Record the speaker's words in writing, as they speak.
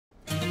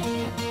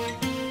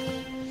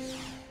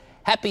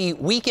Happy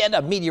weekend.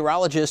 I'm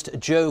meteorologist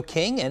Joe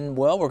King, and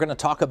well, we're going to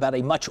talk about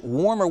a much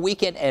warmer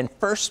weekend and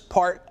first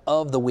part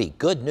of the week.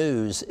 Good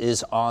news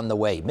is on the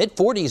way.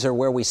 Mid-40s are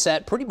where we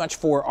set pretty much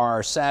for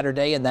our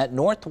Saturday, and that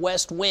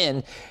northwest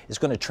wind is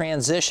going to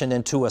transition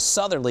into a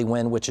southerly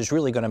wind, which is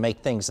really going to make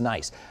things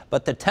nice.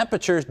 But the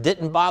temperatures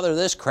didn't bother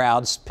this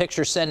crowd.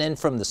 Picture sent in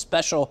from the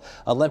Special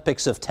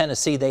Olympics of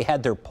Tennessee. They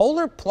had their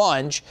polar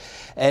plunge,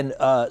 and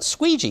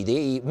Squeegee,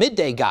 the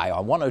midday guy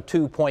on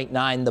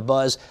 102.9 The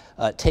Buzz,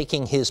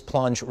 taking his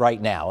plunge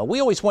right now. And we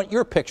always want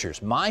your pictures,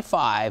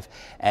 my5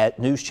 at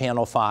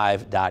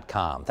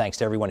newschannel5.com. Thanks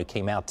to everyone who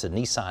came out to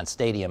Nissan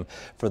Stadium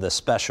for the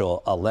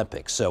Special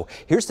Olympics. So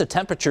here's the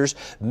temperatures,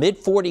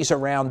 mid-40s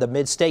around the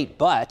mid-state,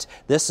 but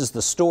this is the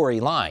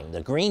storyline.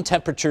 The green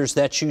temperatures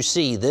that you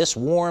see, this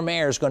warm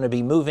air is going to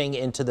be moving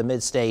into the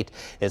mid-state.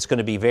 It's going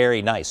to be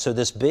very nice. So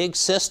this big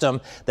system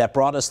that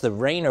brought us the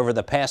rain over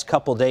the past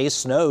couple days,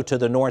 snow to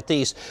the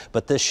northeast,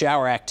 but this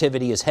shower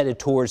activity is headed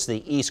towards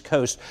the east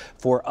coast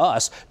for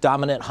us.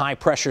 Dominant high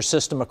pressure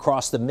system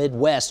across the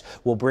Midwest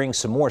will bring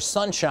some more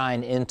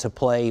sunshine into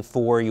play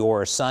for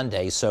your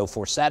Sunday. So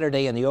for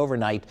Saturday and the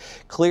overnight,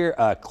 clear,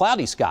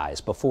 cloudy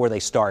skies before they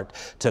start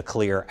to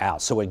clear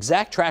out. So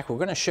exact track we're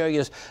going to show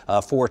you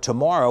for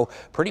tomorrow,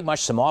 pretty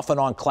much some off and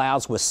on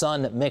clouds with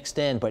sun mixed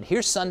in. But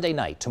here's Sunday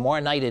night.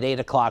 Tomorrow night at 8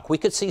 o'clock, we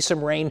could see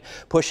some rain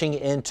pushing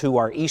into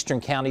our eastern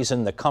counties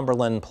in the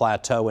Cumberland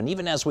Plateau. And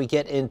even as we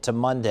get into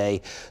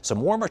Monday,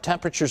 some warmer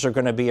temperatures are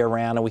going to be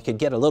around, and we could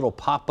get a little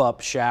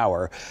pop-up shower.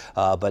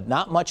 But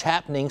not much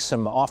happening,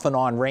 some off and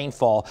on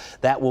rainfall.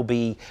 That will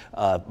be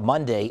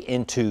Monday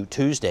into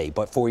Tuesday.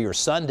 But for your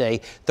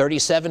Sunday,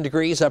 37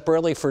 degrees up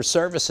early for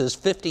services,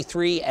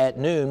 53 at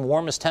noon.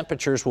 Warmest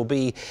temperatures will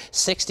be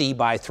 60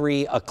 by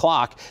 3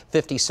 o'clock,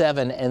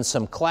 57 and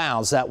some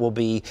clouds. That will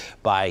be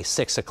by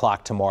 6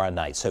 o'clock tomorrow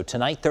night. So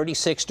tonight,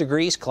 36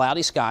 degrees,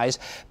 cloudy skies,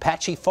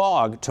 patchy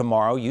fog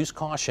tomorrow. Use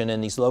caution in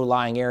these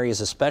low-lying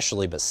areas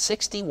especially, but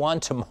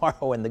 61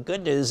 tomorrow. And the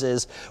good news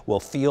is we'll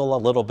feel a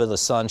little bit of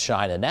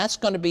sunshine, and that's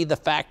going to be the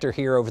factor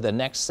here over the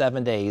next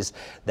 7 days,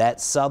 that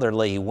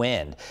southerly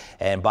wind.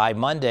 And by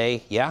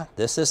Monday, yeah,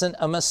 this isn't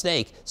a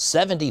mistake,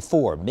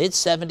 74,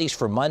 mid-70s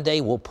for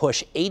Monday. We'll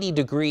push 80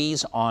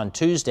 degrees on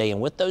Tuesday,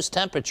 and with those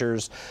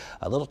temperatures,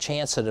 a little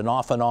chance at an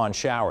off and on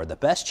shower. The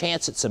best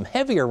chance at some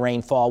heavier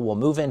rainfall will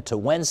move into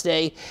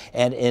Wednesday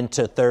and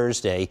into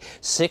Thursday.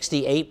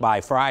 68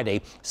 by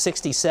Friday,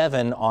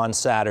 67 on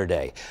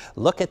Saturday.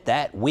 Look at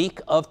that week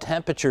of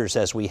temperatures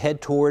as we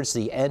head towards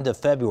the end of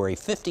February.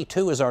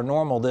 52 is our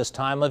normal this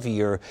time of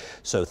year,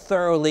 so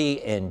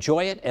thoroughly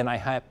enjoy it, and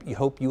I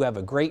hope you have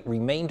a great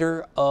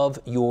remainder of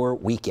your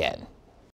weekend.